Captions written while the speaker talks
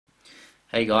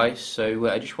Hey guys, so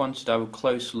I just wanted to have a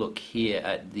close look here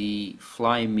at the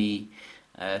Flyme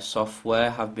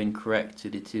software. Have been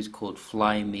corrected, it is called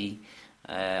Flyme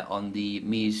on the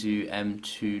Meizu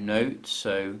M2 Note.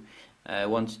 So I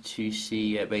wanted to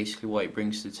see basically what it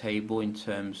brings to the table in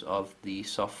terms of the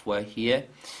software here.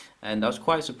 And I was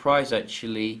quite surprised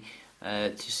actually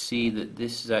to see that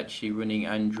this is actually running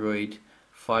Android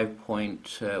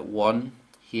 5.1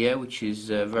 here, which is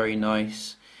very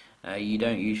nice. You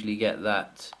don't usually get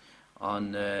that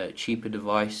on cheaper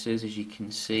devices. As you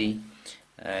can see,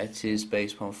 it is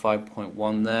based on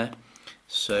 5.1 there,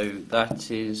 so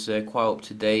that is quite up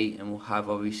to date, and will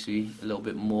have obviously a little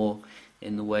bit more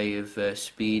in the way of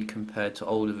speed compared to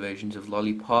older versions of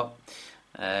Lollipop.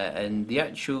 And the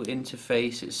actual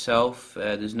interface itself,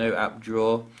 there's no app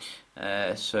drawer,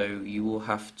 so you will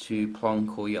have to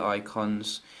plonk all your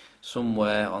icons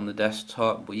somewhere on the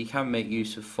desktop, but you can make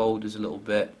use of folders a little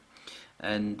bit.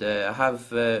 And I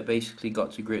have basically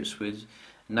got to grips with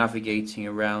navigating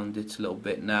around it a little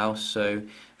bit now. So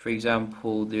for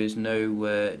example, there is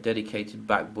no dedicated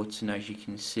back button, as you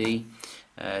can see.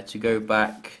 To go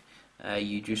back,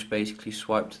 you just basically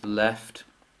swipe to the left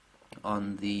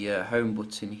on the home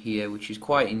button here, which is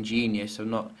quite ingenious. I've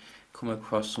not come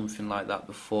across something like that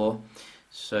before.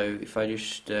 So if I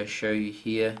just show you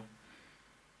here,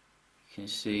 you can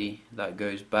see that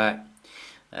goes back.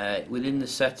 Within the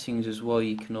settings as well,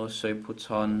 you can also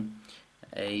put on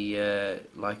a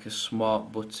like a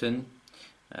smart button,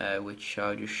 which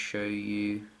I'll just show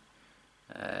you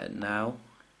now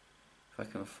if I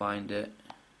can find it.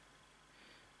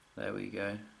 There we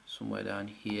go, somewhere down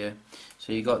here.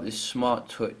 So you got this smart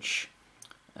touch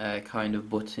kind of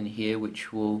button here,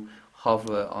 which will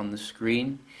hover on the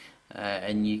screen,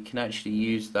 and you can actually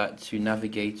use that to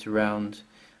navigate around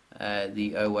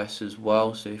the OS as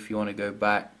well. So if you want to go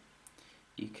back,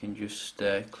 you can just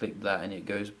click that and it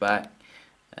goes back.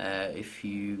 If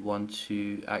you want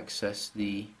to access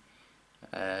the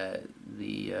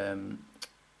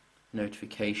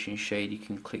notification shade, you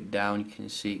can click down. You can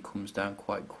see it comes down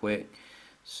quite quick.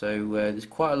 So there's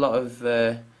quite a lot of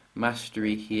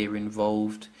mastery here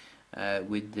involved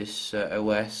with this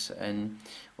OS, and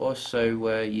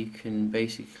also you can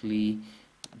basically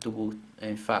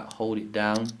hold it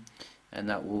down, and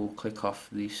that will click off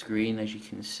the screen, as you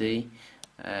can see,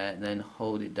 and then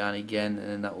hold it down again, and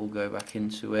then that will go back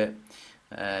into it.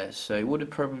 So it would have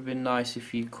probably been nice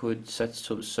if you could set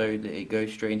it up so that it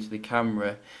goes straight into the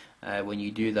camera when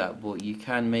you do that, but you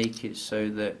can make it so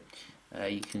that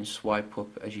you can swipe up,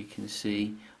 as you can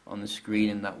see on the screen,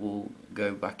 and that will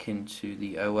go back into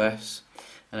the OS.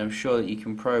 And I'm sure that you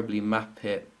can probably map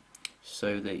it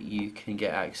so that you can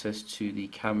get access to the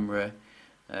camera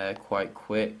quite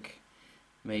quick,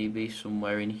 maybe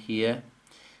somewhere in here.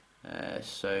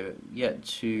 So yet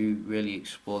to really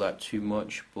explore that too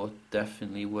much, but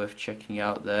definitely worth checking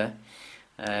out there.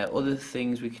 Other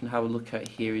things we can have a look at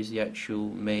here is the actual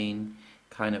main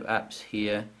kind of apps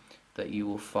here that you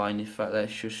will find. In fact,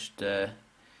 let's just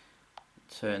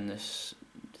turn this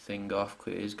thing off,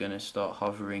 because it is going to start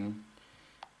hovering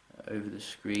over the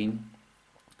screen.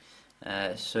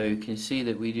 So you can see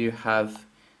that we do have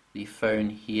the phone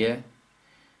here,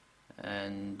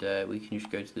 and we can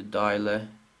just go to the dialer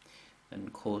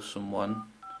and call someone,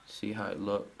 see how it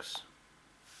looks.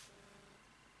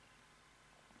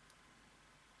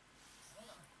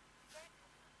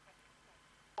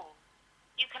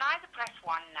 You can either press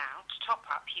 1 now to top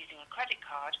up using a credit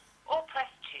card, or press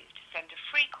 2 to send a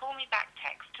free call me back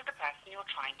text to the person you're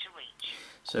trying to reach.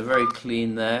 So very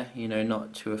clean there, you know,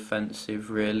 not too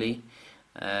offensive really.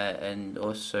 And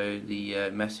also the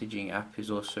messaging app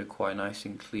is also quite nice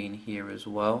and clean here as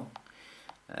well.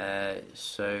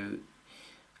 So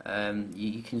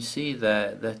you can see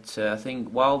there that I think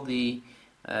while the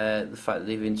fact that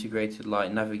they've integrated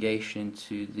like navigation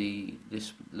into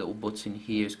this little button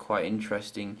here is quite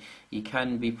interesting, you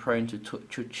can be prone to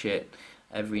touch it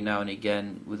every now and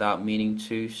again without meaning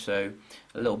to. So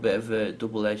a little bit of a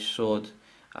double-edged sword,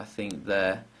 I think,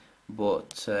 there.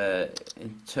 But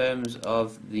in terms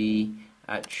of the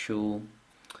actual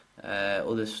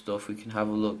other stuff, we can have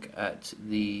a look at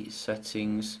the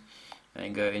settings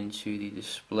and go into the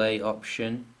display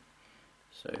option.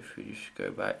 So if we just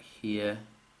go back here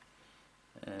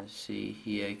and see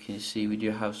here, you can see we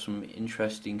do have some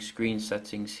interesting screen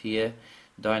settings here.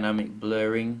 Dynamic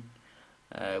blurring,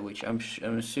 which I'm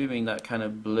assuming that kind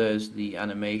of blurs the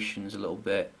animations a little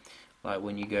bit, like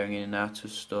when you're going in and out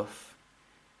of stuff,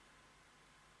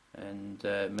 and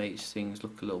makes things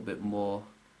look a little bit more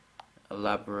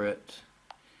elaborate.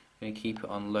 I'm going to keep it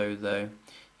on low though.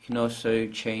 You can also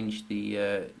change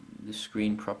the the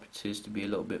screen properties to be a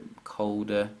little bit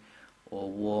colder or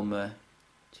warmer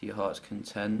to your heart's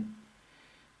content,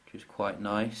 which is quite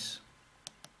nice.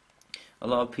 A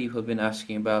lot of people have been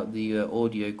asking about the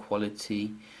audio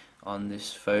quality on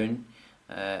this phone,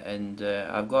 and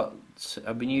I've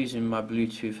been using my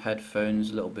Bluetooth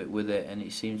headphones a little bit with it, and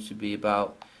it seems to be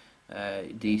about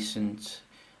decent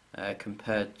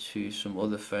compared to some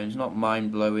other phones. Not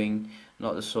mind-blowing,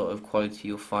 not the sort of quality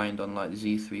you'll find on like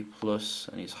the Z3 Plus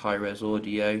and its high-res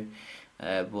audio,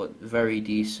 but very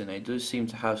decent. It does seem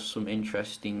to have some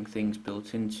interesting things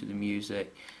built into the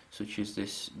music, such as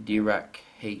this Dirac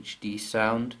HD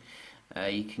sound.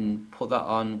 You can put that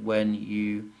on when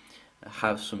you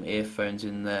have some earphones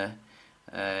in there,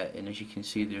 and as you can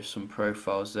see, there's some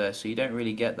profiles there, so you don't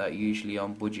really get that usually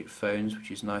on budget phones,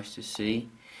 which is nice to see.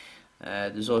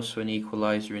 There's also an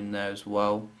equalizer in there as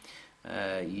well.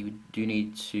 You do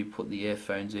need to put the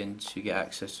earphones in to get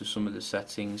access to some of the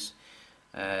settings.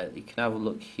 You can have a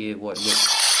look here what it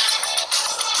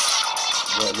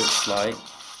looks like.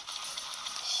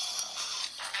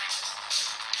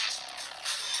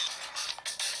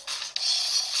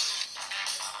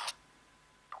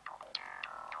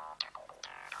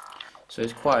 So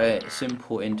it's quite a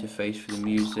simple interface for the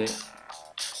music.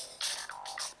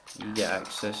 You get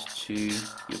access to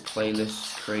your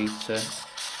playlist creator.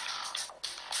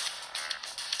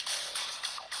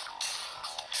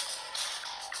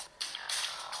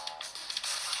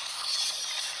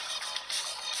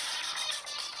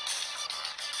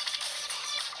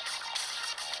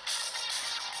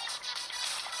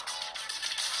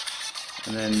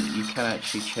 And then you can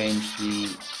actually change the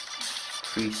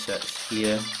presets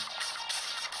here.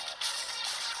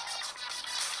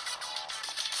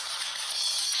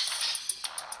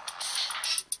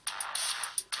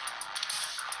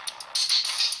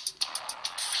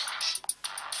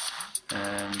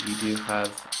 And you do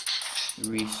have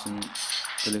recent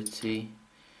ability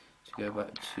to go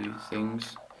back to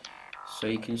things, so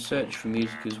you can search for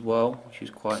music as well, which is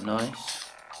quite nice.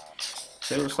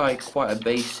 So it looks like quite a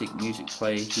basic music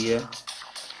player here.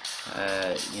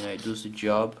 You know, it does the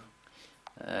job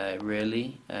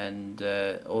really, and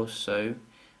also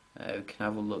we can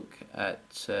have a look at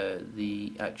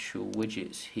the actual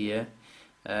widgets here.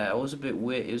 It was a bit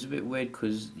weird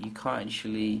because you can't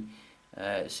actually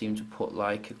seem to put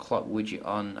like a clock widget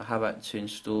on. I have had to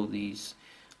install these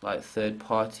like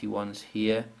third-party ones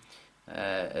here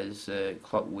as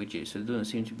clock widgets, so there doesn't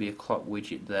seem to be a clock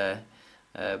widget there,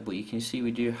 but you can see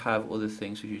we do have other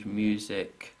things such as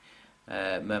music,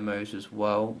 memos as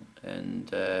well,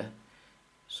 and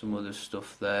some other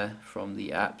stuff there from the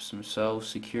apps themselves,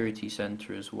 security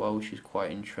center as well, which is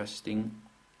quite interesting.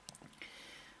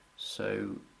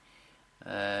 So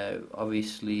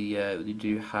obviously we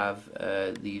do have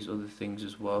these other things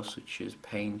as well, such as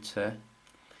Painter.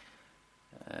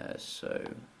 So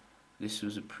this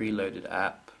was a preloaded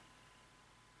app.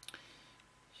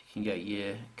 You can get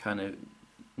your kind of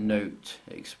note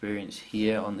experience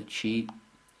here on the cheap.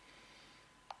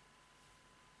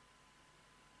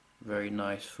 Very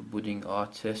nice for budding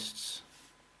artists.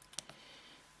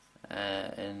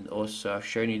 And also I've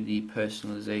shown you the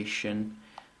personalization.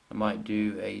 I might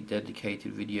do a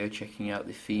dedicated video checking out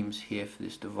the themes here for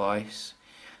this device.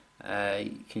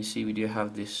 You can see we do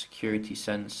have this security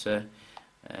sensor,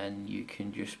 and you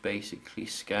can just basically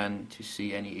scan to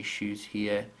see any issues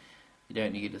here. You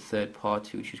don't need a third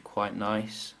party, which is quite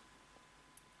nice,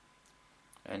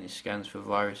 and it scans for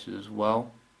viruses as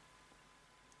well.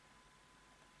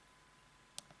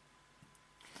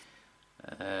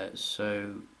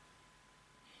 So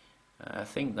I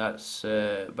think that's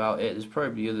about it. There's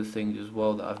probably other things as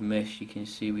well that I've missed. You can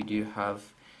see we do have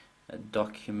a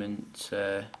document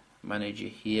manager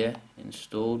here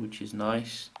installed, which is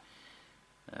nice.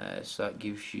 So that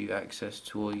gives you access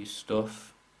to all your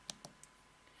stuff.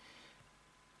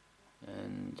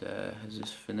 And has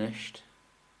this finished?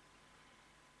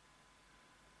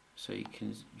 So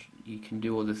you can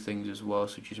do other things as well,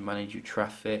 such as manage your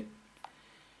traffic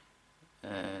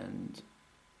and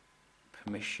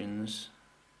permissions.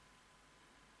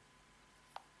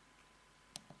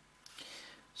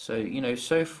 So you know,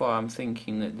 so far I'm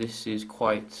thinking that this is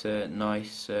quite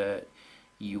nice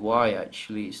UI.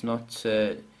 Actually, it's not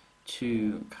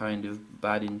too kind of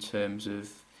bad in terms of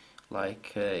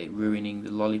like ruining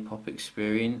the lollipop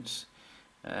experience.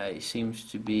 It seems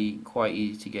to be quite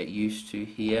easy to get used to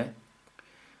here,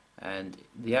 and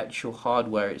the actual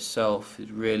hardware itself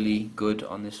is really good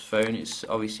on this phone. It's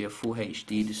obviously a full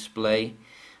HD display.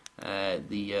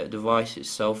 The device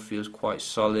itself feels quite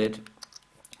solid.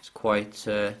 It's quite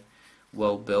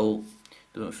well built,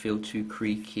 doesn't feel too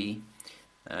creaky,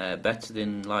 better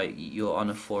than like your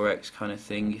Honor 4X kind of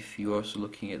thing, if you're also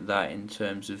looking at that in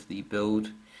terms of the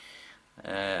build.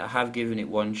 I have given it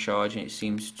one charge and it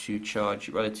seems to charge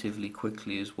relatively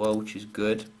quickly as well, which is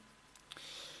good.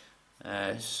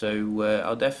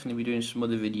 I'll definitely be doing some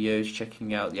other videos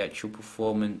checking out the actual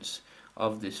performance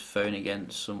of this phone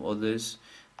against some others.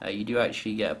 You do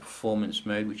actually get a performance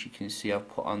mode, which you can see I've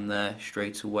put on there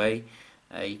straight away.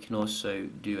 You can also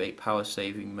do a power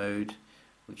saving mode,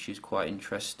 which is quite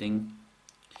interesting.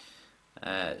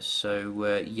 Yeah,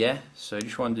 so I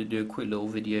just wanted to do a quick little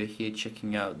video here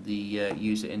checking out the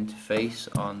user interface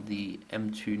on the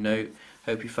M2 Note.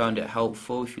 Hope you found it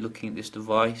helpful if you're looking at this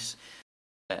device,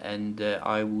 and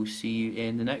I will see you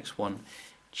in the next one.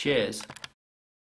 Cheers.